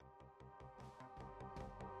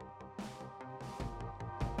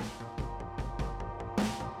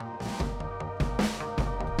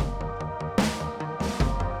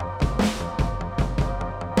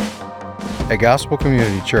At Gospel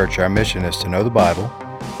Community Church, our mission is to know the Bible,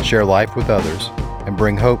 share life with others, and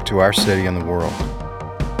bring hope to our city and the world.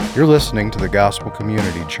 You're listening to the Gospel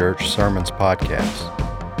Community Church Sermons Podcast,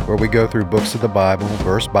 where we go through books of the Bible,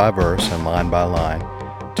 verse by verse and line by line,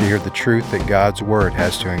 to hear the truth that God's Word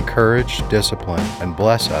has to encourage, discipline, and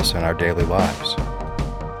bless us in our daily lives.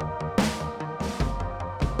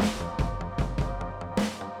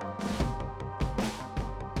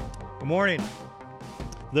 Good morning.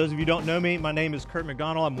 For those of you who don't know me, my name is Kurt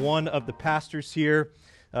McDonald. I'm one of the pastors here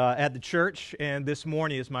at the church, and this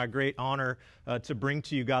morning is my great honor to bring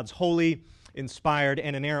to you God's holy, inspired,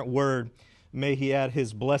 and inerrant Word. May He add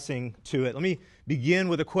His blessing to it. Let me begin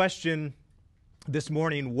with a question this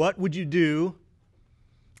morning. What would you do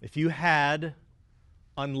if you had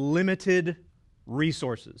unlimited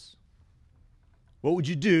resources? What would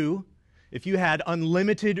you do if you had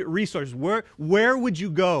unlimited resources? Where would you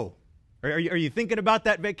go? Are you thinking about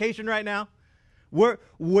that vacation right now? Where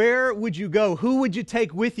would you go? Who would you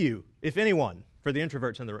take with you, if anyone, for the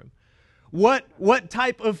introverts in the room? What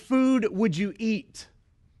type of food would you eat?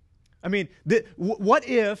 I mean, what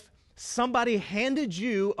if somebody handed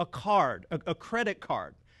you a card, a credit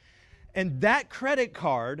card, and that credit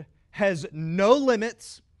card has no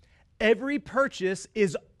limits, every purchase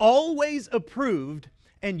is always approved,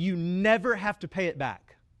 and you never have to pay it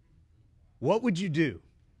back? What would you do?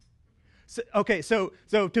 So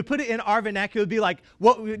to put it in our vernacular, it'd be like,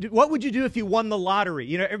 what would you do if you won the lottery?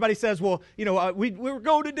 You know, everybody says, well, you know, we were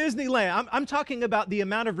going to Disneyland. I'm talking about the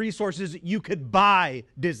amount of resources you could buy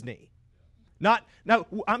Disney. Now,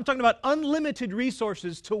 I'm talking about unlimited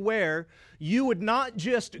resources to where you would not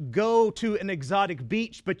just go to an exotic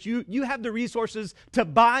beach, but you have the resources to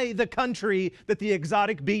buy the country that the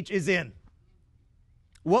exotic beach is in.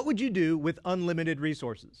 What would you do with unlimited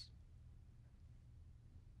resources?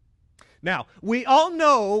 Now, we all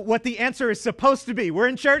know what the answer is supposed to be. We're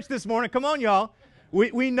in church this morning. Come on, y'all.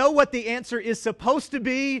 We know what the answer is supposed to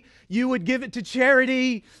be. You would give it to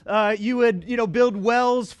charity. You would, build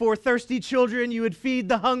wells for thirsty children. You would feed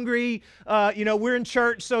the hungry. We're in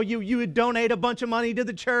church, so you would donate a bunch of money to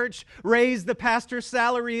the church, raise the pastor's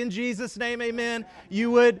salary in Jesus' name, amen.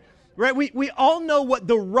 You would, right? We all know what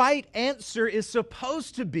the right answer is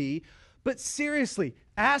supposed to be, but seriously,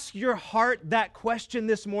 ask your heart that question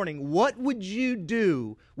this morning. What would you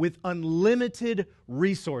do with unlimited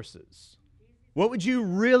resources? What would you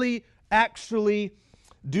really actually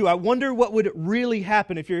do? I wonder what would really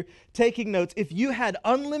happen if you're taking notes. If you had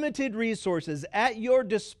unlimited resources at your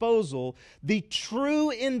disposal, the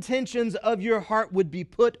true intentions of your heart would be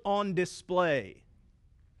put on display.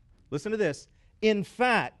 Listen to this. In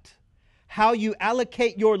fact, how you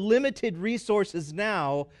allocate your limited resources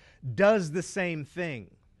now does the same thing.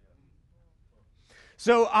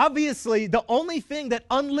 So obviously, the only thing that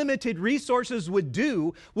unlimited resources would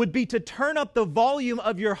do would be to turn up the volume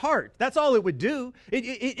of your heart. That's all it would do.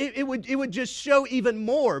 It would just show even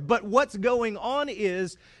more. But what's going on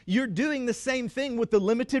is you're doing the same thing with the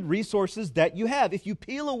limited resources that you have. If you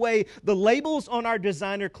peel away the labels on our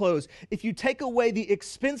designer clothes, if you take away the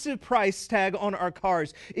expensive price tag on our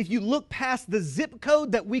cars, if you look past the zip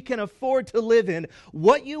code that we can afford to live in,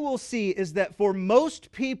 what you will see is that for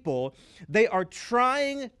most people, they are trying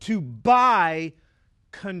to buy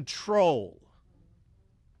control.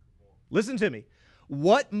 Listen to me.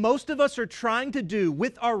 What most of us are trying to do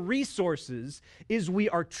with our resources is we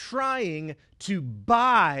are trying to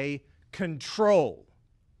buy control.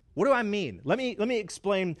 What do I mean? Let me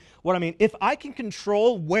explain what I mean. If I can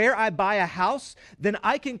control where I buy a house, then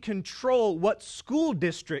I can control what school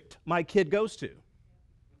district my kid goes to.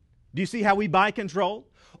 Do you see how we buy control?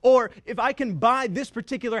 Or if I can buy this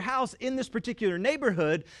particular house in this particular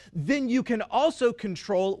neighborhood, then you can also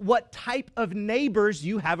control what type of neighbors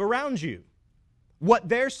you have around you, what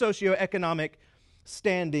their socioeconomic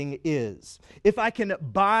standing is. If I can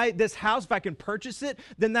buy this house, if I can purchase it,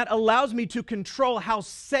 then that allows me to control how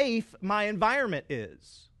safe my environment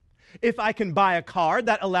is. If I can buy a car,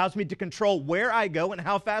 that allows me to control where I go and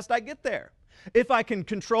how fast I get there. If I can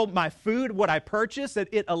control my food, what I purchase,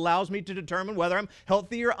 it allows me to determine whether I'm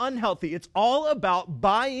healthy or unhealthy. It's all about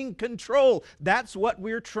buying control. That's what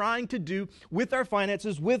we're trying to do with our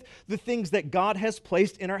finances, with the things that God has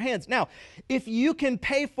placed in our hands. Now, if you can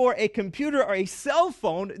pay for a computer or a cell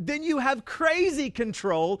phone, then you have crazy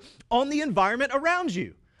control on the environment around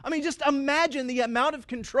you. I mean, just imagine the amount of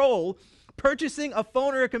control purchasing a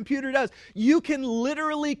phone or a computer does. You can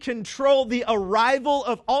literally control the arrival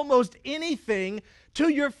of almost anything to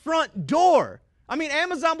your front door. I mean,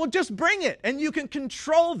 Amazon will just bring it, and you can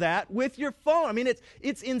control that with your phone. I mean,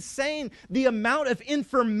 it's insane the amount of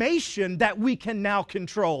information that we can now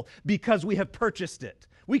control because we have purchased it.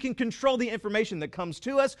 We can control the information that comes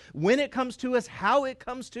to us, when it comes to us, how it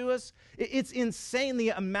comes to us. It's insane the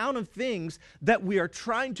amount of things that we are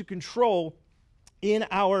trying to control in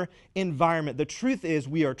our environment. The truth is,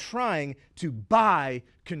 we are trying to buy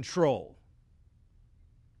control.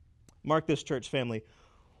 Mark this, church family.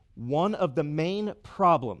 One of the main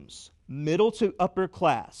problems middle to upper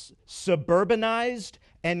class, suburbanized,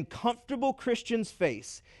 and comfortable Christians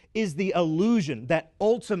face is the illusion that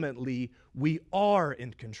ultimately we are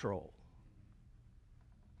in control.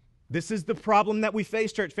 This is the problem that we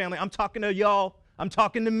face, church family. I'm talking to y'all. I'm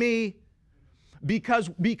talking to me. Because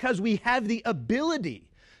we have the ability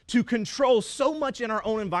to control so much in our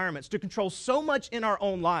own environments, to control so much in our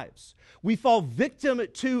own lives. We fall victim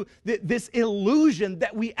to this illusion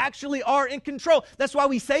that we actually are in control. That's why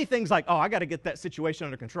we say things like, oh, I got to get that situation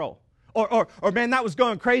under control. Or man, that was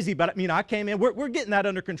going crazy, but I came in. We're getting that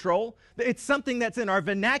under control. It's something that's in our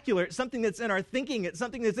vernacular. It's something that's in our thinking. It's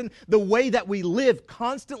something that's in the way that we live,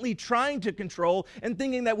 constantly trying to control and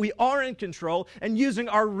thinking that we are in control and using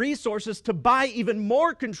our resources to buy even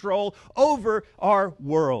more control over our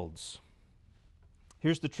worlds.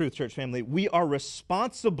 Here's the truth, church family. We are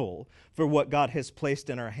responsible for what God has placed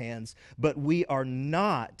in our hands, but we are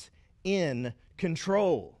not in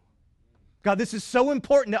control. God, this is so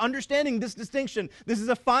important to understanding this distinction. This is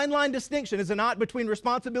a fine line distinction, is it not, between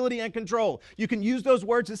responsibility and control? You can use those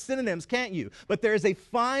words as synonyms, can't you? But there is a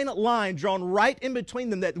fine line drawn right in between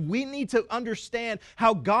them that we need to understand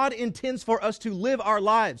how God intends for us to live our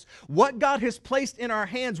lives. What God has placed in our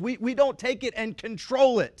hands, we don't take it and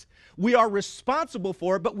control it. We are responsible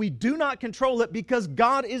for it, but we do not control it because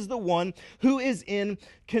God is the one who is in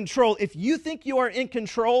control. If you think you are in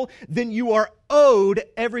control, then you are owed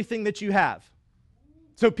everything that you have.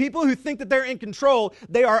 So people who think that they're in control,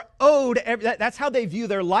 they are owed, that's how they view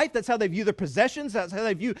their life, that's how they view their possessions, that's how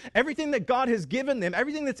they view everything that God has given them,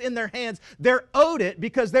 everything that's in their hands, they're owed it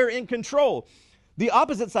because they're in control. The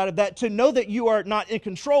opposite side of that, to know that you are not in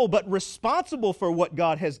control but responsible for what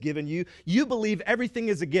God has given you, you believe everything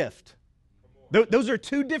is a gift. Those are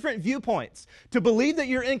two different viewpoints. To believe that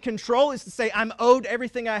you're in control is to say, I'm owed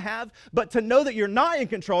everything I have, but to know that you're not in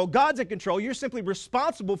control, God's in control, you're simply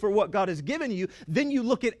responsible for what God has given you, then you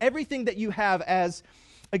look at everything that you have as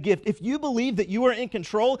a gift. If you believe that you are in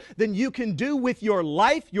control, then you can do with your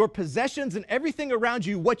life, your possessions, and everything around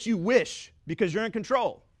you what you wish because you're in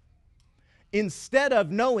control. Instead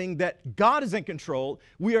of knowing that God is in control,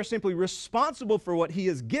 we are simply responsible for what He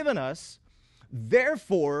has given us.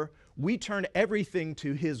 Therefore, we turn everything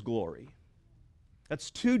to His glory.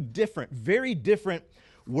 That's two different, very different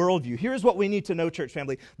worldview. Here's what we need to know, church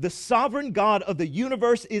family. The sovereign God of the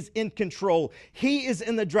universe is in control. He is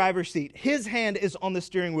in the driver's seat. His hand is on the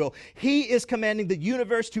steering wheel. He is commanding the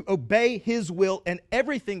universe to obey His will, and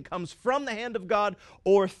everything comes from the hand of God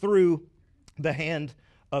or through the hand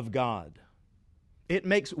of God. It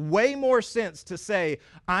makes way more sense to say,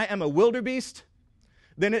 I am a wildebeest,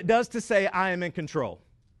 than it does to say, I am in control.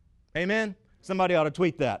 Amen? Somebody ought to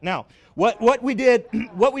tweet that. Now, what we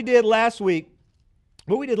did last week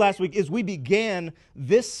is we began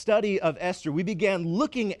this study of Esther. We began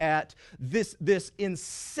looking at this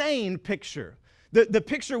insane picture. The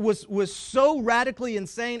picture was so radically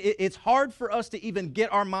insane, it's hard for us to even get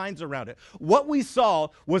our minds around it. What we saw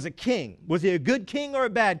was a king. Was he a good king or a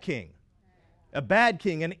bad king? A bad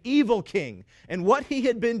king, an evil king. And what he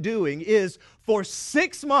had been doing is for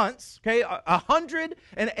 6 months,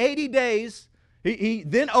 180 days, he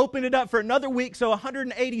then opened it up for another week, so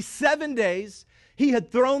 187 days, he had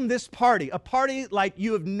thrown this party, a party like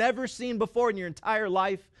you have never seen before in your entire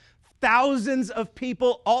life. Thousands of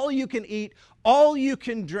people, all you can eat, all you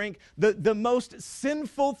can drink, the most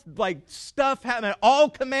sinful stuff happening, all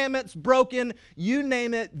commandments broken, you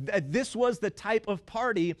name it. This was the type of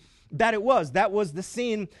party that it was. That was the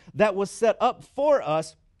scene that was set up for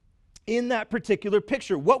us in that particular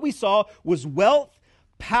picture. What we saw was wealth,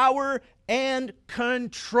 power, and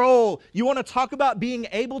control. You want to talk about being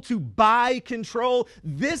able to buy control?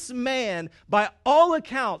 This man, by all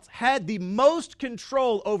accounts, had the most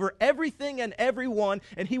control over everything and everyone,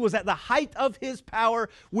 and he was at the height of his power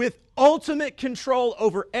with ultimate control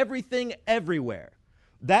over everything everywhere.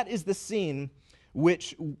 That is the scene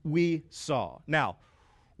which we saw. Now,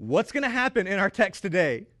 what's going to happen in our text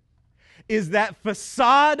today is that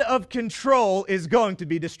facade of control is going to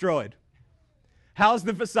be destroyed. How's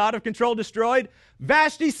the facade of control destroyed?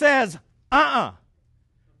 Vashti says,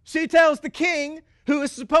 She tells the king, who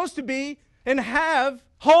is supposed to be and have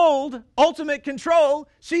hold ultimate control,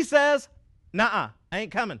 she says, "Nuh-uh, I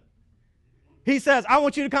ain't coming." He says, "I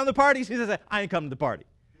want you to come to the party." She says, "I ain't coming to the party."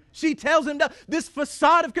 She tells him this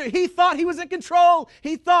facade of, he thought he was in control.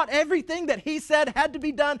 He thought everything that he said had to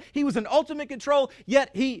be done. He was in ultimate control, yet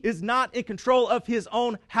he is not in control of his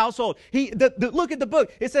own household. Look at the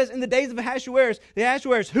book. It says, in the days of Ahasuerus, the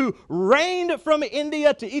Ahasuerus who reigned from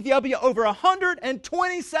India to Ethiopia over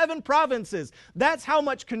 127 provinces. That's how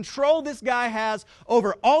much control this guy has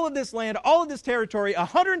over all of this land, all of this territory,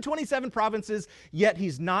 127 provinces, yet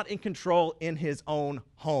he's not in control in his own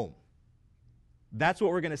home. That's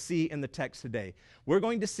what we're going to see in the text today. We're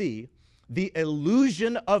going to see the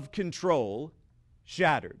illusion of control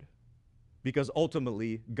shattered because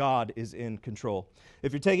ultimately God is in control.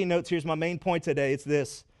 If you're taking notes, here's my main point today. It's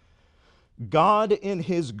this: God in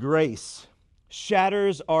His grace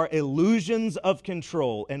shatters our illusions of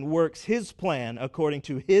control and works His plan according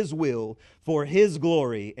to His will for His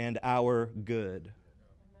glory and our good.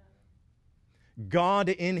 God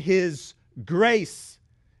in His grace.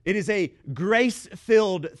 It is a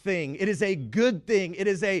grace-filled thing. It is a good thing. It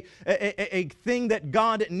is a thing that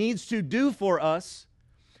God needs to do for us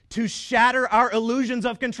to shatter our illusions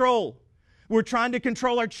of control. We're trying to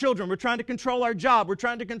control our children. We're trying to control our job. We're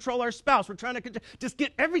trying to control our spouse. We're trying to just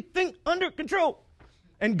get everything under control.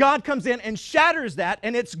 And God comes in and shatters that,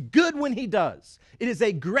 and it's good when He does. It is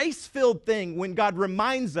a grace-filled thing when God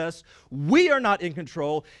reminds us we are not in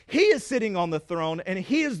control. He is sitting on the throne, and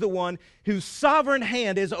He is the one whose sovereign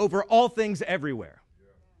hand is over all things everywhere.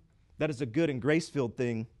 That is a good and grace-filled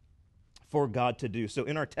thing for God to do. So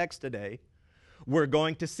in our text today, we're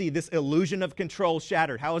going to see this illusion of control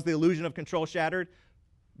shattered. How is the illusion of control shattered?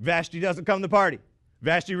 Vashti doesn't come to the party.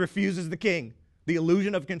 Vashti refuses the king. The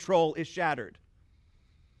illusion of control is shattered.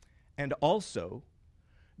 And also,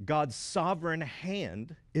 God's sovereign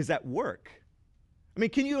hand is at work. I mean,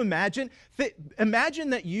 can you imagine? Imagine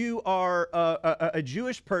that you are a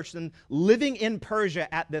Jewish person living in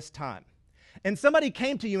Persia at this time. And somebody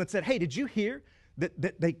came to you and said, "Hey, did you hear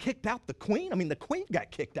that they kicked out the queen? I mean, the queen got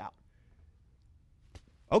kicked out."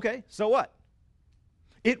 Okay, so what?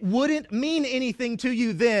 It wouldn't mean anything to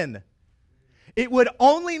you then. It would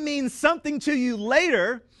only mean something to you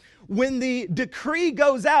later when the decree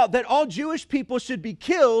goes out that all Jewish people should be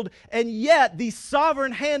killed, and yet the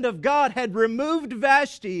sovereign hand of God had removed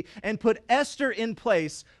Vashti and put Esther in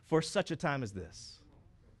place for such a time as this.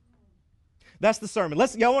 That's the sermon.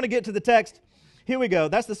 Y'all want to get to the text? Here we go.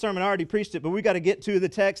 That's the sermon. I already preached it, but we got to get to the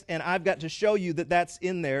text, and I've got to show you that that's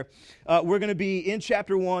in there. We're going to be in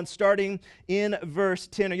chapter 1, starting in verse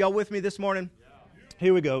 10. Are y'all with me this morning? Yeah.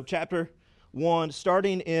 Here we go. Chapter 1,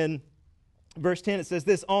 starting in verse 10, it says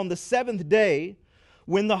this: "On the 7th day,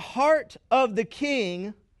 when the heart of the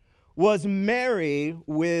king was merry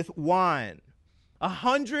with wine."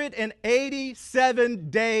 187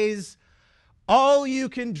 days, all you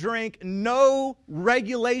can drink, no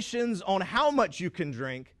regulations on how much you can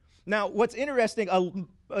drink. Now, what's interesting,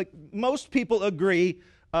 most people agree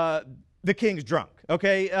the king's drunk,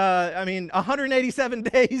 okay? I mean, 187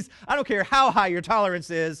 days, I don't care how high your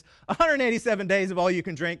tolerance is, 187 days of all you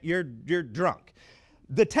can drink, you're drunk.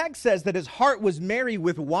 The text says that his heart was merry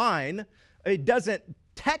with wine. It doesn't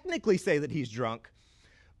technically say that he's drunk,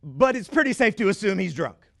 but it's pretty safe to assume he's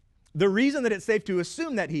drunk. The reason that it's safe to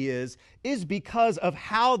assume that he is because of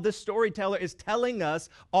how the storyteller is telling us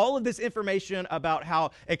all of this information about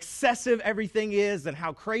how excessive everything is and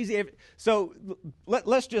how crazy. So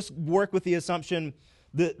let's just work with the assumption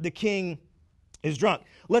that the king is drunk.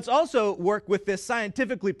 Let's also work with this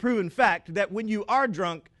scientifically proven fact that when you are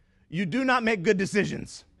drunk, you do not make good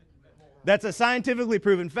decisions. That's a scientifically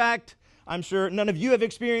proven fact. I'm sure none of you have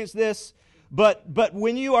experienced this, but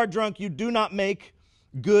when you are drunk, you do not make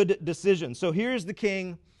good decisions. So here's the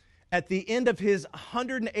king at the end of his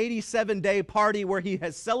 187-day party where he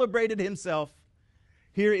has celebrated himself.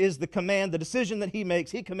 Here is the command, the decision that he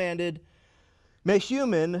makes. He commanded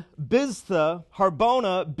Mehuman, Biztha,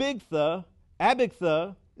 Harbona, Bigtha,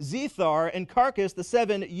 Abigtha, Zethar, and Carcass, the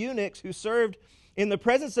 7 eunuchs who served in the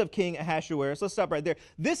presence of King Ahasuerus. Let's stop right there.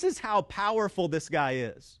 This is how powerful this guy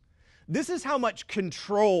is. This is how much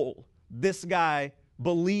control this guy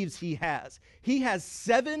believes he has. He has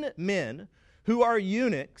 7 men who are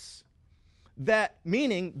eunuchs,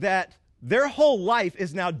 meaning that their whole life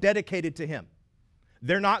is now dedicated to him.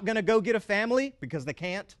 They're not going to go get a family because they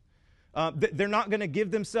can't. They're not going to give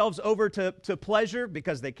themselves over to pleasure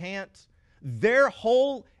because they can't. Their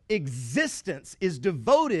whole existence is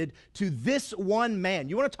devoted to this one man.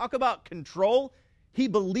 You want to talk about control? He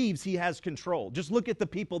believes he has control. Just look at the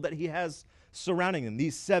people that he has surrounding him,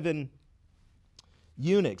 these 7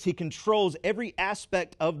 eunuchs. He controls every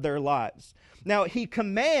aspect of their lives. Now, he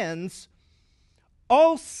commands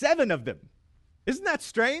all 7 of them. Isn't that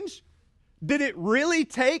strange? Did it really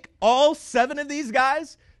take all 7 of these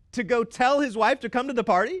guys to go tell his wife to come to the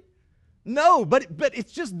party? No, but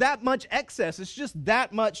it's just that much excess. It's just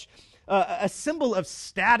that much a symbol of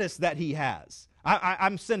status that he has.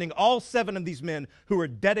 I'm sending all 7 of these men who are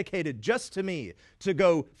dedicated just to me to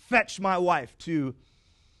go fetch my wife to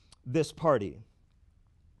this party.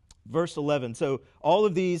 Verse 11, so all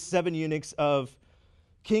of these 7 eunuchs of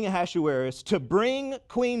King Ahasuerus to bring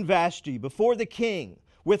Queen Vashti before the king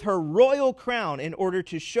with her royal crown in order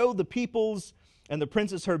to show the peoples and the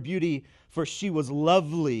princess her beauty, for she was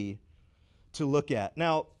lovely to look at.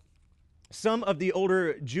 Now, some of the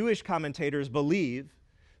older Jewish commentators believe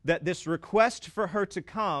that this request for her to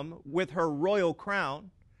come with her royal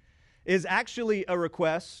crown is actually a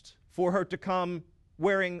request for her to come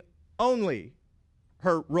wearing only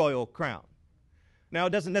her royal crown. Now, it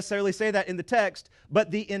doesn't necessarily say that in the text, but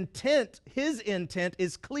the intent, his intent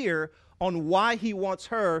is clear on why he wants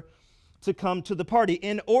her to come to the party,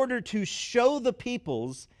 in order to show the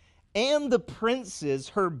peoples and the princes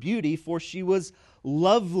her beauty, for she was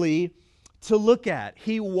lovely to look at.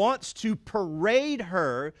 He wants to parade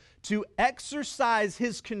her, to exercise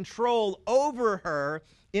his control over her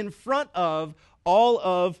in front of all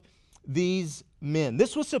of these men.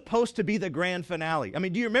 This was supposed to be the grand finale. I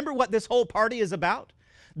mean, do you remember what this whole party is about?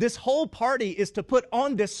 This whole party is to put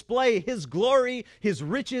on display his glory, his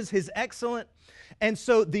riches, his excellence. And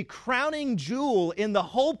so the crowning jewel in the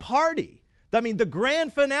whole party, I mean, the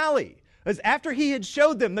grand finale, is after he had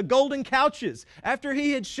showed them the golden couches, after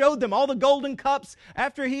he had showed them all the golden cups,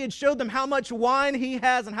 after he had showed them how much wine he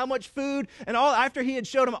has and how much food, and all, after he had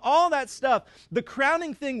showed them all that stuff, the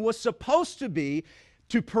crowning thing was supposed to be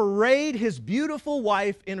to parade his beautiful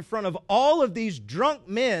wife in front of all of these drunk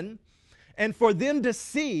men, and for them to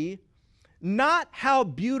see not how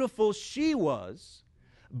beautiful she was,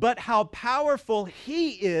 but how powerful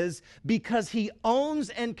he is, because he owns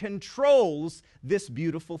and controls this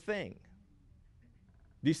beautiful thing.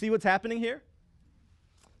 Do you see what's happening here?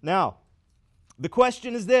 Now, the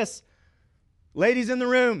question is this. Ladies in the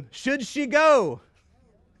room, should she go?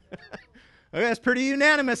 Okay, that's pretty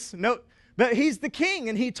unanimous. No, but he's the king,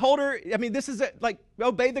 and he told her, I mean, this is like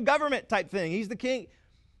obey the government type thing. He's the king.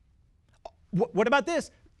 What about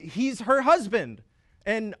this? He's her husband.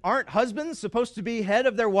 And aren't husbands supposed to be head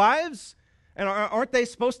of their wives? And aren't they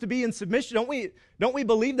supposed to be in submission? Don't we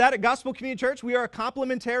believe that at Gospel Community Church? We are a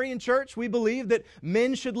complementarian church. We believe that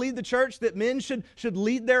men should lead the church, that men should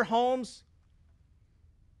lead their homes.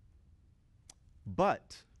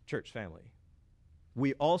 But, church family,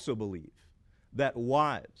 we also believe that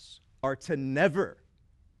wives are to never,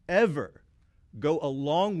 ever go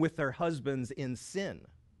along with their husbands in sin.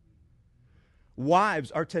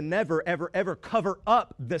 Wives are to never, ever, ever cover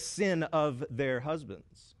up the sin of their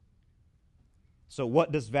husbands. So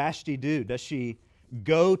what does Vashti do? Does she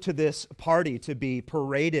go to this party to be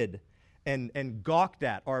paraded and gawked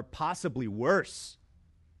at, or possibly worse?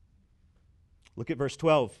 Look at verse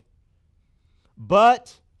 12.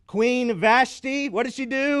 But Queen Vashti, what did she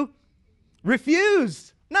do?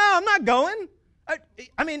 Refused. No, I'm not going.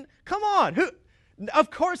 I mean, come on. Of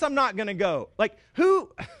course I'm not going to go. Like,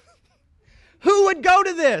 who would go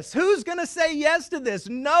to this? Who's going to say yes to this?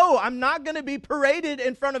 No, I'm not going to be paraded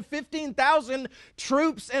in front of 15,000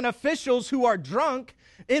 troops and officials who are drunk,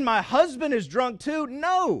 and my husband is drunk too.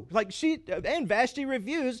 No, and Vashti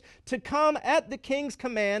refused to come at the king's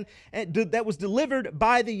command that was delivered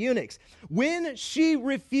by the eunuchs. When she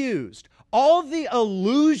refused, all the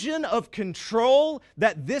illusion of control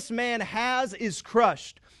that this man has is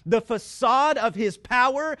crushed. The facade of his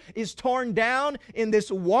power is torn down in this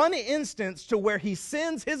one instance, to where he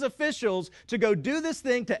sends his officials to go do this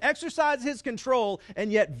thing, to exercise his control,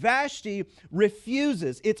 and yet Vashti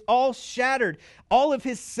refuses. It's all shattered. All of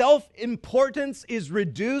his self-importance is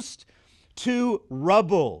reduced to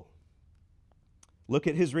rubble. Look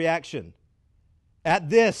at his reaction. At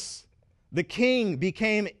this, the king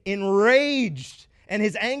became enraged, and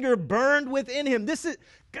his anger burned within him. This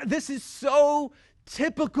is so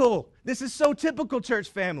typical. This is so typical, church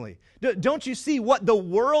family. Don't you see what the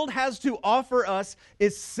world has to offer us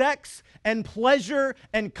is sex and pleasure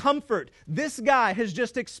and comfort? This guy has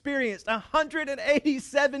just experienced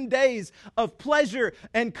 187 days of pleasure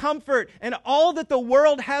and comfort and all that the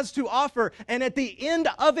world has to offer. And at the end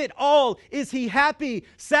of it all, is he happy,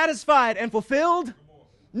 satisfied, and fulfilled?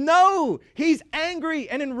 No, he's angry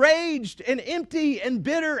and enraged and empty and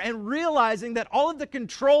bitter, and realizing that all of the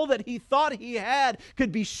control that he thought he had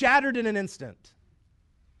could be shattered in an instant.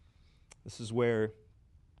 This is where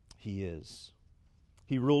he is.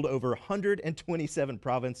 He ruled over 127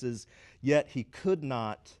 provinces, yet he could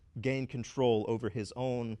not gain control over his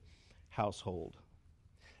own household.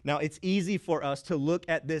 Now, it's easy for us to look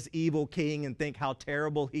at this evil king and think how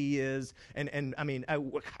terrible he is. And I mean,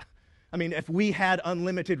 if we had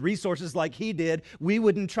unlimited resources like he did, we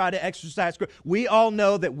wouldn't try to exercise. We all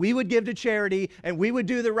know that we would give to charity and we would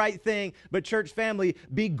do the right thing. But church family,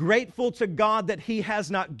 be grateful to God that he has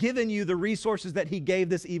not given you the resources that he gave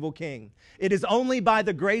this evil king. It is only by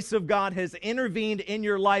the grace of God has intervened in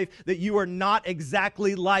your life that you are not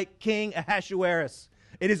exactly like King Ahasuerus.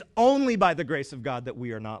 It is only by the grace of God that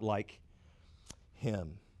we are not like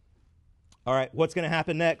him. All right, what's going to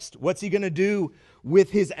happen next? What's he going to do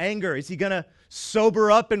with his anger? Is he going to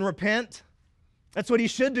sober up and repent? That's what he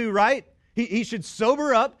should do, right? He should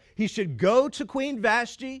sober up. He should go to Queen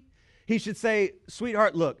Vashti. He should say,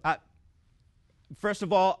 sweetheart, look, first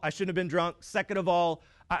of all, I shouldn't have been drunk. Second of all,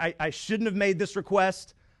 I shouldn't have made this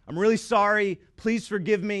request. I'm really sorry. Please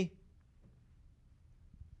forgive me.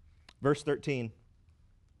 Verse 13.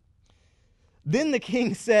 Then the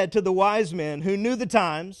king said to the wise men who knew the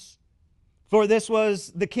times, for this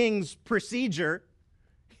was the king's procedure.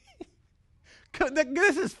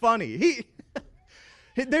 This is funny.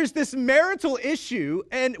 There's this marital issue,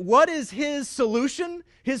 and what is his solution?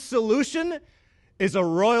 His solution is a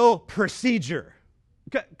royal procedure.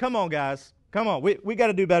 Come on, guys. Come on. We got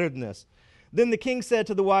to do better than this. Then the king said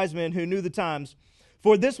to the wise men who knew the times,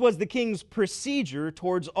 for this was the king's procedure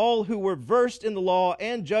towards all who were versed in the law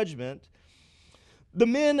and judgment, the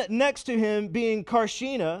men next to him being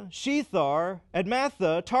Karshena, Shethar,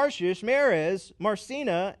 Admatha, Tarshish, Meres,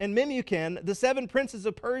 Marsena, and Memucan, the 7 princes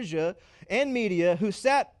of Persia and Media, who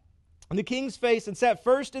sat in the king's face and sat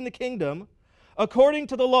first in the kingdom, according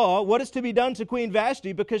to the law, what is to be done to Queen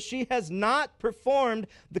Vashti, because she has not performed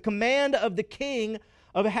the command of the king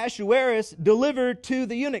of Ahasuerus delivered to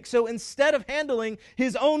the eunuch. So instead of handling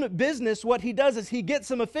his own business, what he does is he gets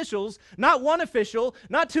some officials, not one official,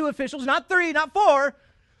 not 2 officials, not 3, not 4,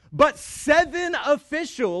 but 7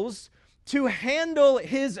 officials to handle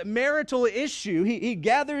his marital issue. He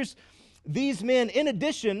gathers these men. In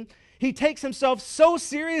addition, he takes himself so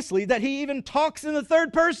seriously that he even talks in the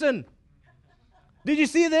third person. Did you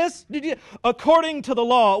see this? According to the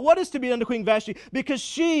law, what is to be done to Queen Vashti? Because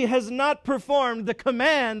she has not performed the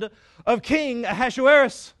command of King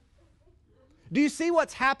Ahasuerus. Do you see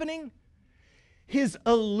what's happening? His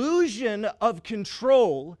illusion of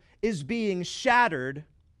control is being shattered,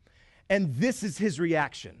 and this is his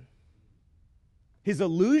reaction. His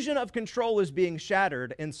illusion of control is being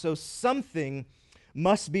shattered, and so something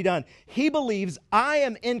must be done. He believes, I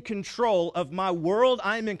am in control of my world.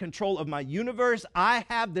 I am in control of my universe. I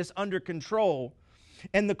have this under control.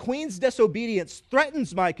 And the queen's disobedience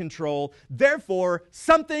threatens my control. Therefore,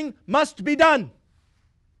 something must be done.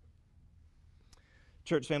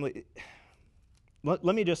 Church family,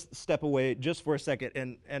 let me just step away just for a second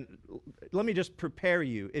and let me just prepare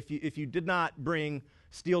you. If you did not bring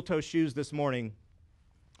steel-toe shoes this morning,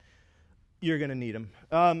 you're going to need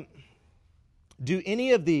them. Do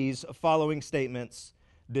any of these following statements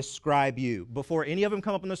describe you? Before any of them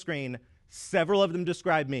come up on the screen, several of them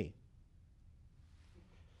describe me.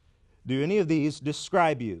 Do any of these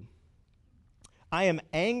describe you? I am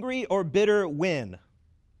angry or bitter when?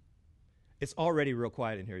 It's already real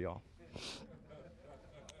quiet in here, y'all.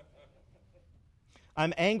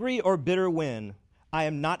 I'm angry or bitter when I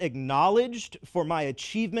am not acknowledged for my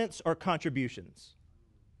achievements or contributions.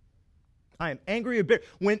 I am angry or bitter.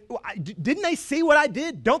 Didn't they see what I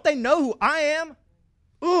did? Don't they know who I am?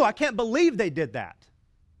 Ooh, I can't believe they did that.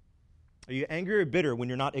 Are you angry or bitter when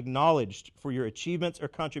you're not acknowledged for your achievements or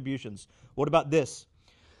contributions? What about this?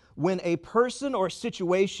 When a person or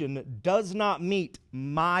situation does not meet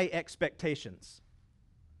my expectations.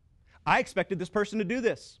 I expected this person to do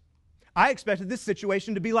this. I expected this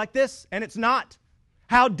situation to be like this, and it's not.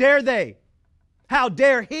 How dare they? How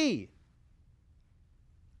dare he?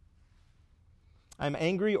 I'm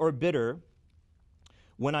angry or bitter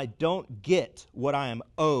when I don't get what I am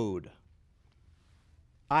owed.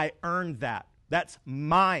 I earned that. That's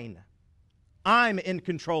mine. I'm in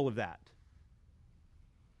control of that.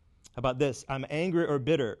 How about this? I'm angry or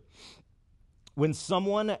bitter when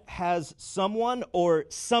someone has someone or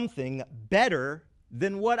something better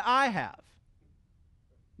than what I have.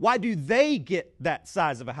 Why do they get that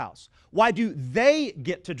size of a house? Why do they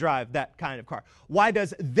get to drive that kind of car? Why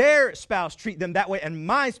does their spouse treat them that way and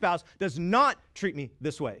my spouse does not treat me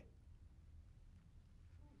this way?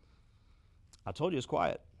 I told you it's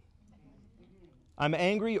quiet. I'm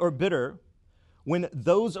angry or bitter when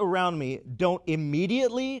those around me don't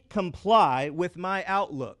immediately comply with my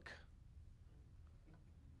outlook.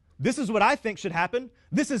 This is what I think should happen.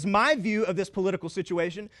 This is my view of this political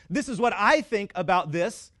situation. This is what I think about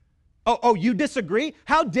this. Oh, you disagree?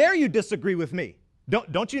 How dare you disagree with me?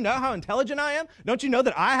 Don't you know how intelligent I am? Don't you know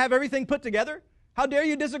that I have everything put together? How dare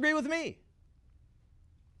you disagree with me?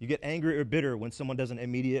 You get angry or bitter when someone doesn't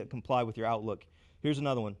immediately comply with your outlook. Here's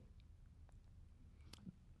another one.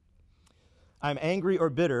 I'm angry or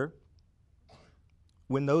bitter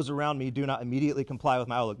when those around me do not immediately comply with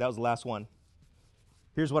my outlook. That was the last one.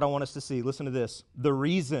 Here's what I want us to see. Listen to this. The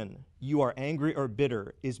reason you are angry or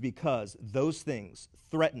bitter is because those things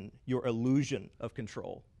threaten your illusion of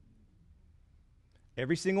control.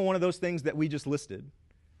 Every single one of those things that we just listed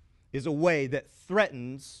is a way that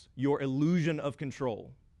threatens your illusion of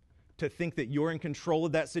control. To think that you're in control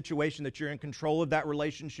of that situation, that you're in control of that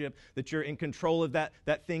relationship, that you're in control of that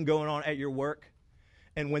thing going on at your work.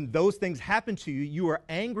 And when those things happen to you, you are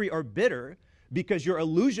angry or bitter because your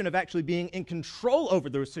illusion of actually being in control over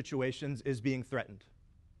those situations is being threatened.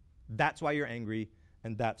 That's why you're angry,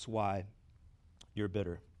 and that's why you're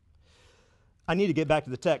bitter. I need to get back to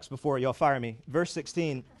the text before y'all fire me. Verse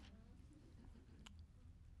 16.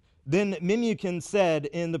 Then Memucan said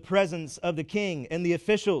in the presence of the king and the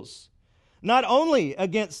officials, not only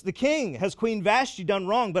against the king has Queen Vashti done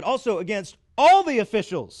wrong, but also against all the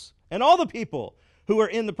officials and all the people who are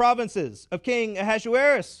in the provinces of King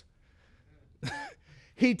Ahasuerus.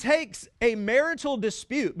 He takes a marital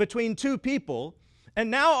dispute between two people,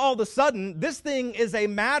 and now all of a sudden, this thing is a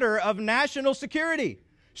matter of national security.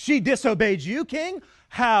 She disobeyed you, king.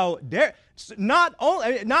 How dare...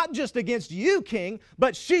 Not just against you, king,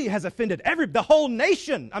 but she has offended the whole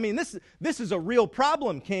nation. I mean, this is a real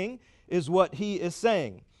problem, king, is what he is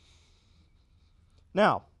saying.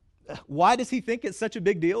 Now, why does he think it's such a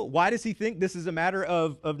big deal? Why does he think this is a matter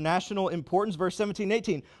of national importance? Verse 17 and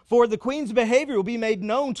 18. For the queen's behavior will be made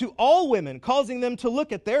known to all women, causing them to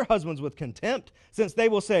look at their husbands with contempt, since they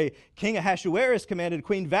will say, King Ahasuerus commanded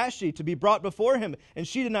Queen Vashti to be brought before him, and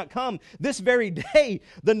she did not come. This very day,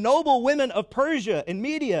 the noble women of Persia and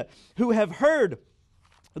Media who have heard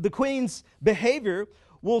the queen's behavior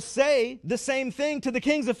will say the same thing to the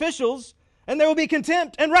king's officials, and there will be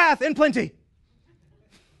contempt and wrath in plenty.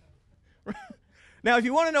 Now, if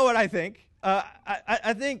you want to know what I think,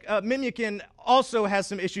 I think Memucan also has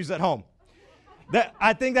some issues at home.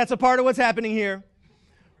 I think that's a part of what's happening here.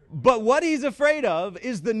 But what he's afraid of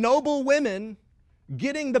is the noble women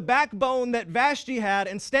getting the backbone that Vashti had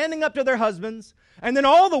and standing up to their husbands, and then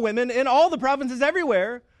all the women in all the provinces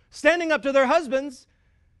everywhere standing up to their husbands,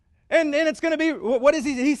 and it's going to be, what is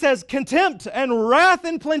he? He says, contempt and wrath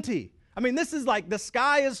in plenty. I mean, this is like the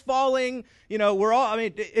sky is falling. You know,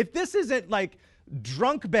 if this isn't like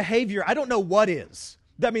drunk behavior, I don't know what is.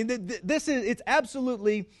 I mean, it's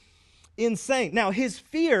absolutely insane. Now, his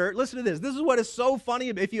fear, listen to this. This is what is so funny.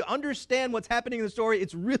 If you understand what's happening in the story,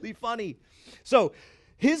 it's really funny. So,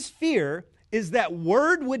 his fear is that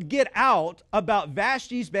word would get out about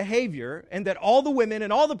Vashti's behavior and that all the women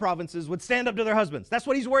in all the provinces would stand up to their husbands. That's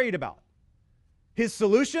what he's worried about. His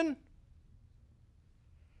solution?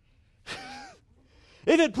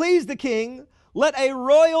 If it please the king, let a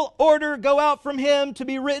royal order go out from him to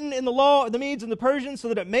be written in the law of the Medes and the Persians, so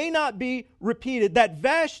that it may not be repealed, that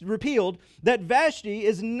Vashti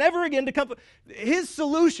is never again to come. His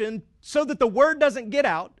solution, so that the word doesn't get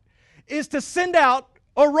out, is to send out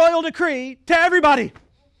a royal decree to everybody.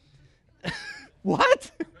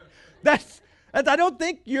 What? I don't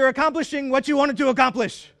think you're accomplishing what you wanted to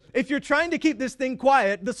accomplish. If you're trying to keep this thing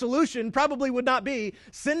quiet, the solution probably would not be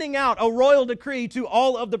sending out a royal decree to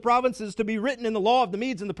all of the provinces to be written in the law of the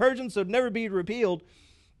Medes and the Persians, so it never be repealed.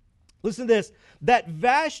 Listen to this, that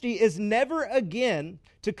Vashti is never again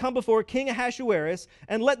to come before King Ahasuerus,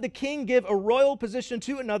 and let the king give a royal position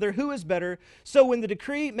to another who is better. So when the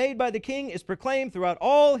decree made by the king is proclaimed throughout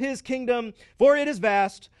all his kingdom, for it is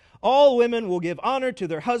vast, all women will give honor to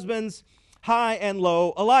their husbands, high and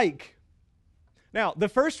low alike. Now, the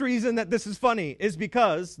first reason that this is funny is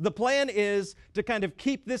because the plan is to kind of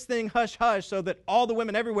keep this thing hush-hush so that all the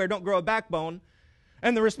women everywhere don't grow a backbone.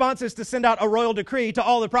 And the response is to send out a royal decree to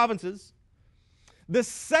all the provinces. The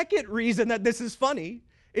second reason that this is funny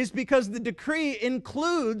is because the decree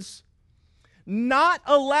includes not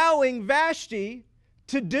allowing Vashti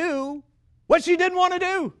to do what she didn't want to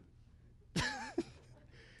do.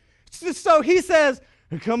 So he says,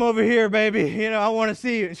 come over here, baby. I want to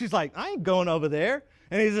see you. And she's like, I ain't going over there.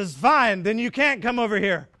 And he says, fine, then you can't come over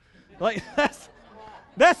here. Like, that's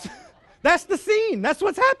the scene. That's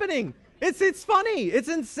what's happening. It's funny. It's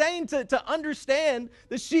insane to understand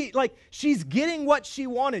that she's getting what she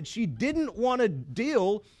wanted. She didn't want to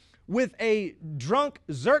deal with a drunk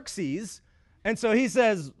Xerxes, and so he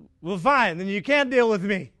says, well, fine, then you can't deal with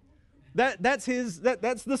me. That's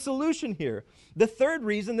the solution here. The third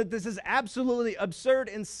reason that this is absolutely absurd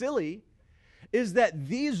and silly is that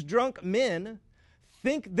these drunk men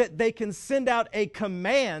think that they can send out a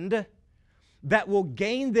command that will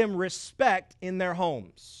gain them respect in their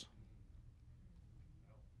homes.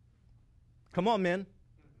 Come on, men.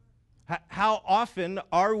 How often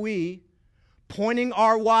are we pointing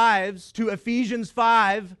our wives to Ephesians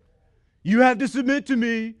 5? You have to submit to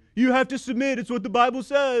me. You have to submit. It's what the Bible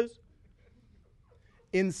says.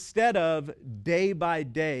 Instead of day by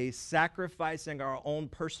day sacrificing our own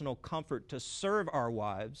personal comfort to serve our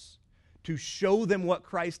wives, to show them what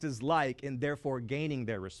Christ is like, and therefore gaining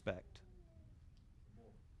their respect.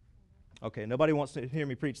 Okay, nobody wants to hear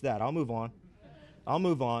me preach that. I'll move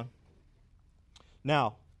on.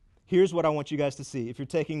 Now, here's what I want you guys to see. If you're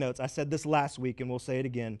taking notes, I said this last week and we'll say it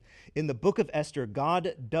again. In the book of Esther,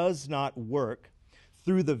 God does not work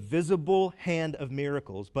through the visible hand of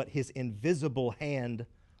miracles, but his invisible hand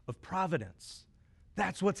of providence.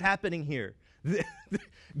 That's what's happening here.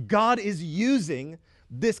 God is using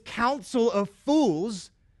this council of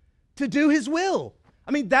fools to do his will.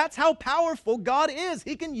 I mean, that's how powerful God is.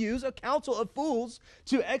 He can use a council of fools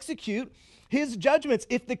to execute his judgments.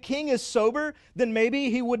 If the king is sober, then maybe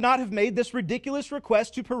he would not have made this ridiculous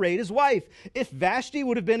request to parade his wife. If Vashti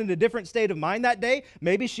would have been in a different state of mind that day,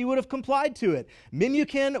 maybe she would have complied to it.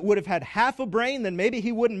 Memucan would have had half a brain, then maybe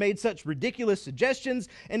he wouldn't have made such ridiculous suggestions.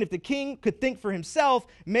 And if the king could think for himself,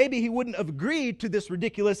 maybe he wouldn't have agreed to this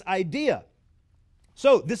ridiculous idea.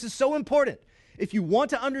 So this is so important. If you want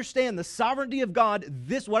to understand the sovereignty of God,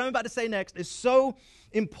 what I'm about to say next is so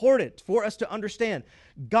important for us to understand.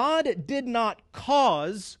 God did not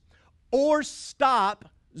cause or stop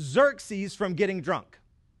Xerxes from getting drunk.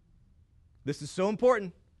 This is so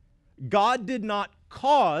important. God did not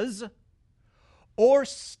cause or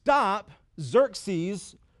stop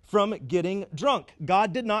Xerxes from getting drunk.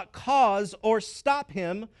 God did not cause or stop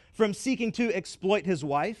him from seeking to exploit his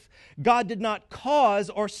wife. God did not cause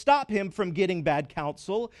or stop him from getting bad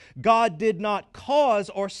counsel. God did not cause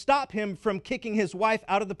or stop him from kicking his wife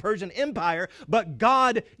out of the Persian Empire, but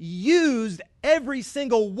God used every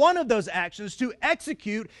single one of those actions to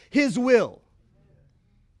execute his will.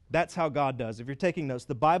 That's how God does. If you're taking notes,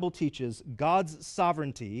 the Bible teaches God's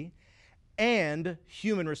sovereignty and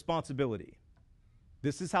human responsibility.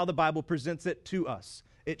 This is how the Bible presents it to us.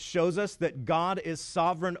 It shows us that God is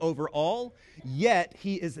sovereign over all, yet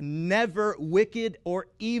he is never wicked or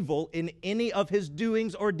evil in any of his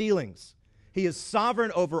doings or dealings. He is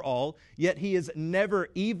sovereign over all, yet he is never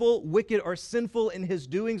evil, wicked, or sinful in his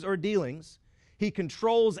doings or dealings. He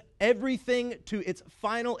controls everything to its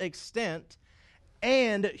final extent,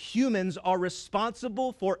 and humans are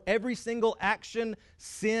responsible for every single action,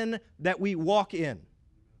 sin that we walk in.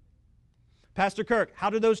 Pastor Kirk, how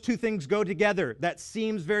do those two things go together? That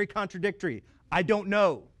seems very contradictory. I don't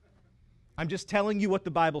know. I'm just telling you what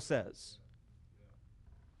the Bible says.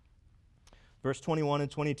 Verse 21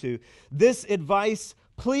 and 22. This advice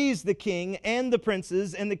pleased the king and the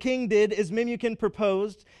princes, and the king did as Memucan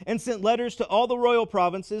proposed, and sent letters to all the royal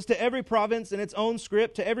provinces, to every province in its own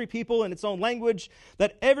script, to every people in its own language,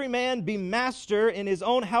 that every man be master in his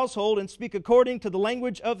own household and speak according to the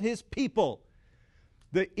language of his people.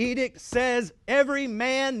 The edict says every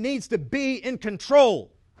man needs to be in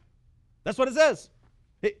control. That's what it says.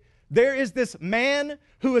 There is this man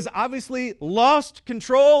who has obviously lost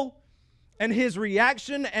control, and his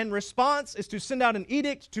reaction and response is to send out an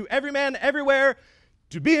edict to every man everywhere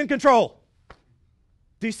to be in control.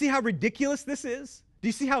 Do you see how ridiculous this is? Do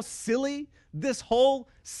you see how silly this whole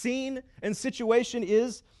scene and situation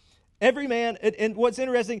is? Every man, and what's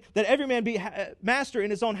interesting, that every man be master in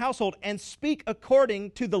his own household and speak according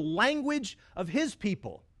to the language of his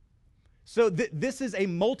people. So this is a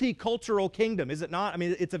multicultural kingdom, is it not? I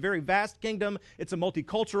mean, it's a very vast kingdom. It's a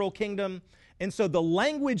multicultural kingdom. And so the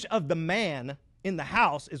language of the man in the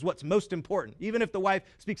house is what's most important. Even if the wife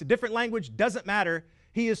speaks a different language, doesn't matter.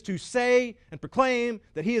 He is to say and proclaim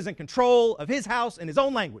that he is in control of his house in his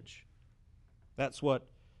own language. That's what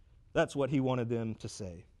he wanted them to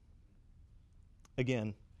say.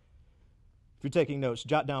 Again, if you're taking notes,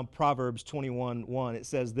 jot down Proverbs 21:1. It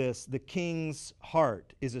says this: the king's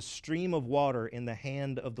heart is a stream of water in the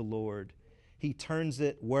hand of the Lord. He turns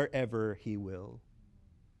it wherever he will.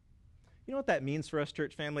 You know what that means for us,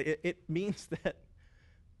 church family? It means that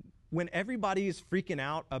when everybody is freaking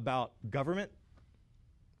out about government,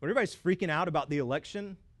 when everybody's freaking out about the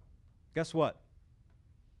election, guess what?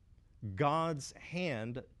 God's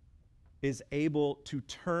hand is able to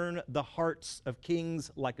turn the hearts of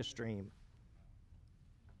kings like a stream.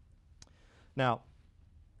 Now,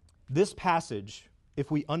 this passage,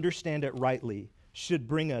 if we understand it rightly, should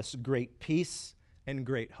bring us great peace and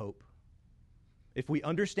great hope. If we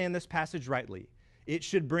understand this passage rightly, it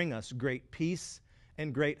should bring us great peace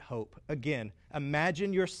and great hope. Again,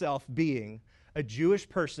 imagine yourself being a Jewish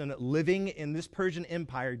person living in this Persian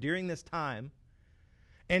Empire during this time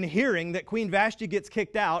and hearing that Queen Vashti gets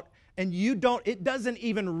kicked out, and it doesn't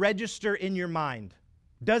even register in your mind.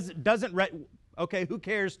 Okay, who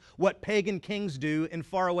cares what pagan kings do in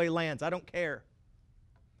faraway lands? I don't care.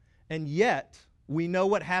 And yet, we know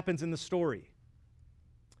what happens in the story.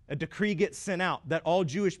 A decree gets sent out that all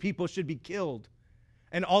Jewish people should be killed.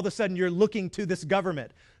 And all of a sudden, you're looking to this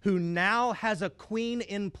government who now has a queen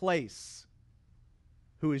in place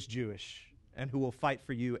who is Jewish and who will fight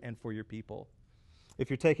for you and for your people. If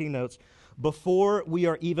you're taking notes, before we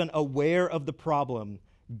are even aware of the problem,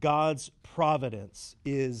 God's providence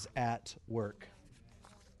is at work.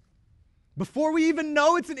 Before we even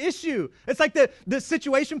know it's an issue. It's like the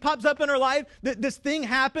situation pops up in our life, this thing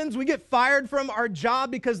happens, we get fired from our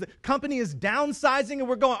job because the company is downsizing and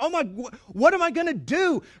we're going, oh my, what am I going to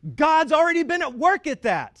do? God's already been at work at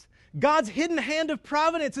that. God's hidden hand of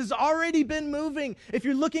providence has already been moving. If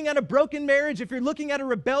you're looking at a broken marriage, if you're looking at a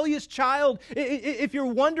rebellious child, if you're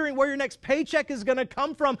wondering where your next paycheck is going to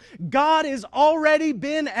come from, God has already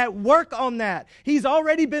been at work on that. He's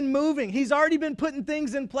already been moving. He's already been putting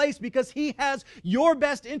things in place because He has your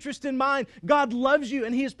best interest in mind. God loves you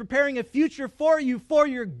and He is preparing a future for you for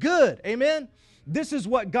your good. Amen? This is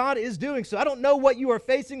what God is doing. So I don't know what you are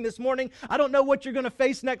facing this morning. I don't know what you're going to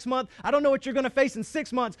face next month. I don't know what you're going to face in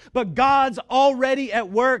 6 months. But God's already at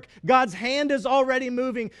work. God's hand is already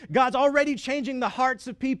moving. God's already changing the hearts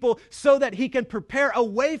of people so that He can prepare a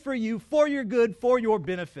way for you, for your good, for your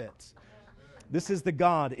benefit. This is the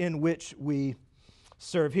God in which we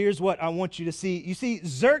serve. Here's what I want you to see. You see,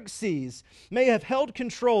 Xerxes may have held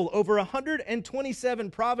control over 127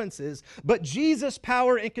 provinces, but Jesus'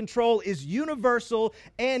 power and control is universal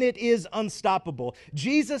and it is unstoppable.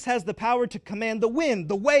 Jesus has the power to command the wind,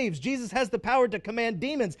 the waves. Jesus has the power to command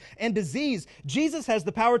demons and disease. Jesus has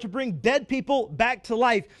the power to bring dead people back to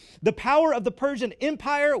life. The power of the Persian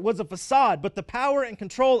Empire was a facade, but the power and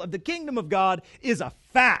control of the kingdom of God is a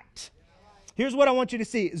fact. Here's what I want you to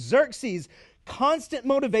see. Xerxes' constant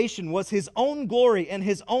motivation was his own glory and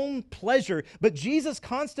his own pleasure, but Jesus'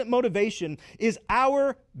 constant motivation is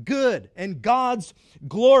our good and God's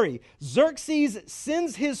glory. Xerxes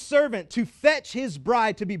sends his servant to fetch his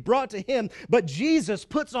bride to be brought to him, but Jesus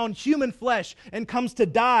puts on human flesh and comes to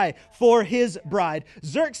die for his bride.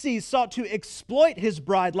 Xerxes sought to exploit his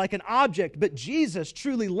bride like an object, but Jesus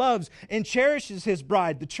truly loves and cherishes his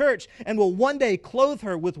bride, the church, and will one day clothe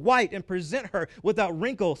her with white and present her without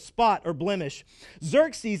wrinkle, spot, or blemish.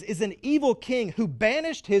 Xerxes is an evil king who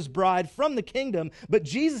banished his bride from the kingdom, but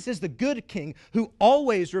Jesus is the good king who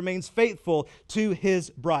always remains faithful to his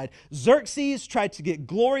bride. Xerxes tried to get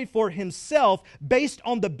glory for himself based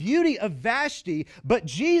on the beauty of Vashti, but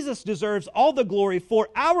Jesus deserves all the glory for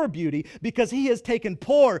our beauty because He has taken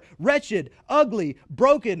poor, wretched, ugly,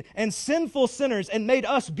 broken, and sinful sinners and made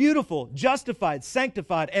us beautiful, justified,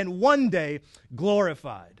 sanctified, and one day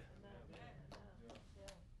glorified.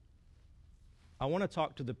 I want to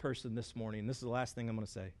talk to the person this morning. This is the last thing I'm going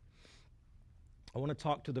to say. I want to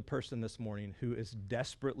talk to the person this morning who is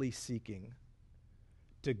desperately seeking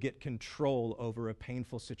to get control over a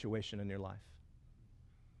painful situation in your life.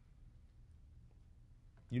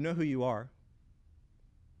 You know who you are.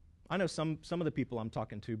 I know some of the people I'm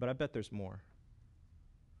talking to, but I bet there's more.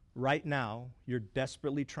 Right now, you're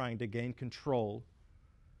desperately trying to gain control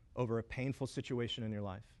over a painful situation in your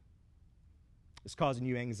life. It's causing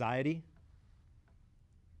you anxiety.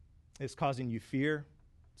 It's causing you fear.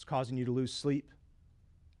 It's causing you to lose sleep.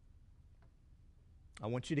 I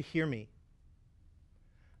want you to hear me.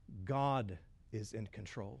 God is in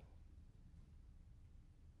control.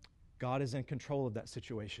 God is in control of that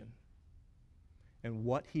situation. And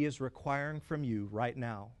what He is requiring from you right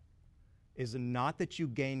now is not that you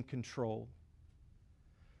gain control,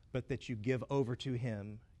 but that you give over to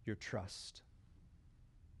Him your trust.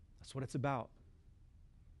 That's what it's about.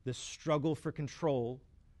 This struggle for control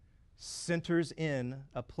centers in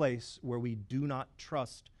a place where we do not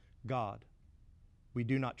trust God. We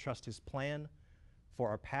do not trust His plan for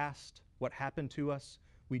our past, what happened to us.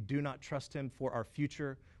 We do not trust Him for our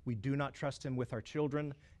future. We do not trust Him with our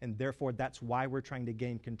children, and therefore that's why we're trying to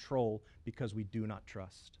gain control, because we do not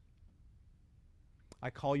trust. I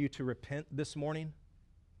call you to repent this morning.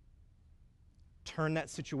 turn that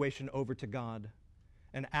situation over to God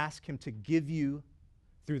and ask Him to give you,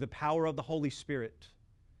 through the power of the Holy Spirit,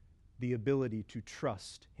 the ability to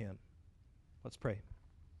trust Him. Let's pray.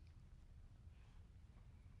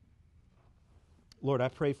 Lord, I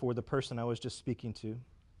pray for the person I was just speaking to.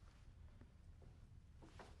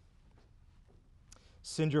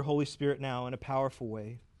 Send your Holy Spirit now in a powerful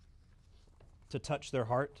way to touch their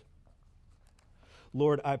heart.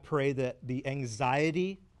 Lord, I pray that the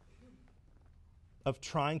anxiety of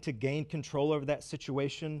trying to gain control over that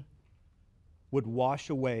situation would wash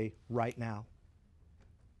away right now.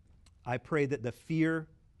 I pray that the fear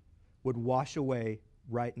would wash away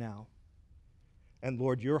right now. And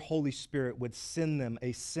Lord, your Holy Spirit would send them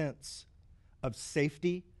a sense of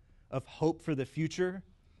safety, of hope for the future,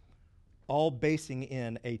 all basing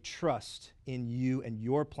in a trust in you and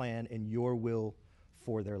your plan and your will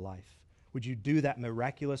for their life. Would you do that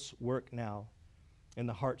miraculous work now in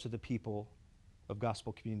the hearts of the people of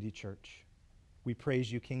Gospel Community Church? We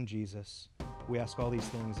praise you, King Jesus. We ask all these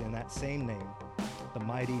things in that same name, the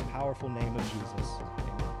mighty, powerful name of Jesus.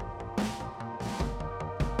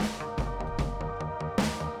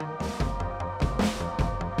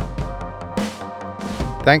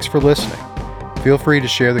 Thanks for listening. Feel free to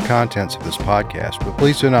share the contents of this podcast, but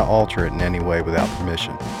please do not alter it in any way without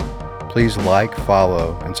permission. Please like,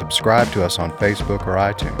 follow, and subscribe to us on Facebook or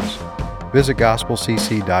iTunes. Visit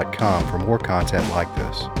gospelcc.com for more content like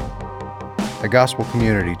this. At Gospel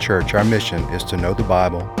Community Church, our mission is to know the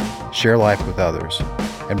Bible, share life with others,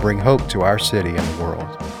 and bring hope to our city and the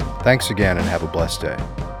world. Thanks again and have a blessed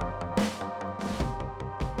day.